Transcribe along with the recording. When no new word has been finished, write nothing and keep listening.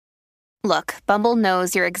Look, Bumble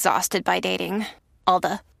knows you're exhausted by dating. All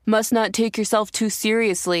the must not take yourself too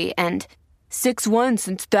seriously and 6'1"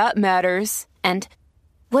 since that matters. And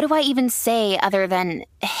what do I even say other than,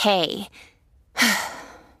 hey?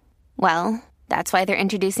 Well, that's why they're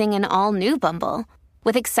introducing an all-new Bumble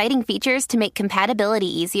with exciting features to make compatibility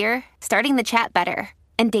easier, starting the chat better,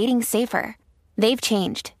 and dating safer. They've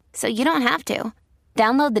changed, so you don't have to.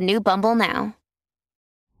 Download the new Bumble now.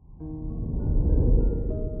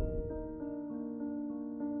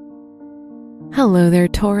 Hello there,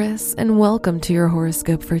 Taurus, and welcome to your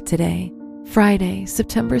horoscope for today, Friday,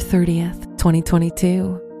 September 30th,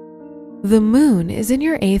 2022. The moon is in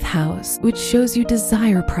your 8th house, which shows you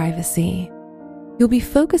desire privacy. You'll be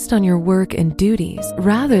focused on your work and duties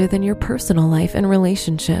rather than your personal life and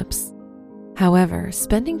relationships. However,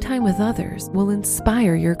 spending time with others will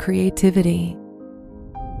inspire your creativity.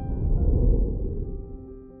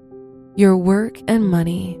 Your work and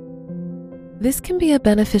money. This can be a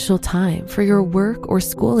beneficial time for your work or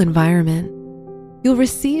school environment. You'll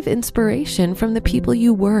receive inspiration from the people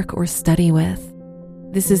you work or study with.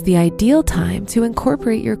 This is the ideal time to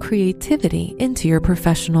incorporate your creativity into your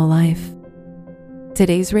professional life.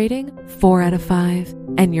 Today's rating, 4 out of 5,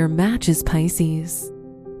 and your match is Pisces.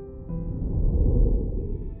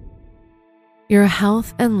 Your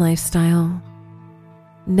health and lifestyle.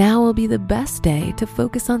 Now will be the best day to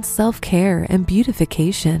focus on self-care and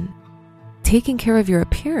beautification. Taking care of your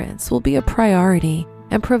appearance will be a priority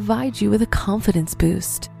and provide you with a confidence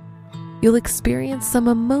boost. You'll experience some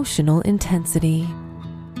emotional intensity.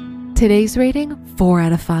 Today's rating, 4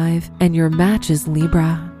 out of 5, and your match is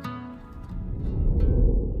Libra.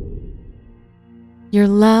 Your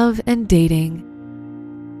love and dating.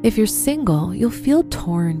 If you're single, you'll feel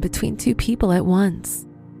torn between two people at once.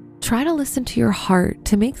 Try to listen to your heart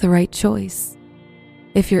to make the right choice.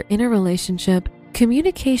 If you're in a relationship,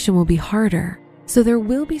 communication will be harder, so there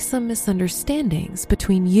will be some misunderstandings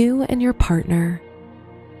between you and your partner.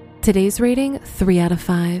 Today's rating, 3 out of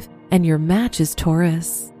 5, and your match is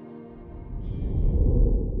Taurus.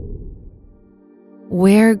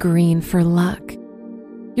 Wear green for luck.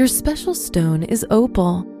 Your special stone is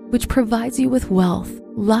opal, which provides you with wealth,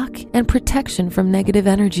 luck, and protection from negative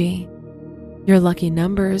energy. Your lucky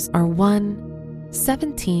numbers are 1,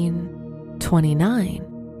 17, 29,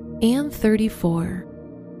 and 34.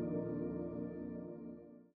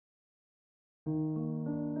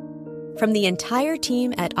 From the entire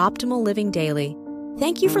team at Optimal Living Daily,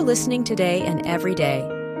 thank you for listening today and every day.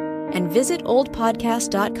 And visit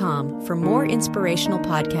oldpodcast.com for more inspirational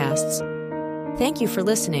podcasts. Thank you for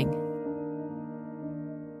listening.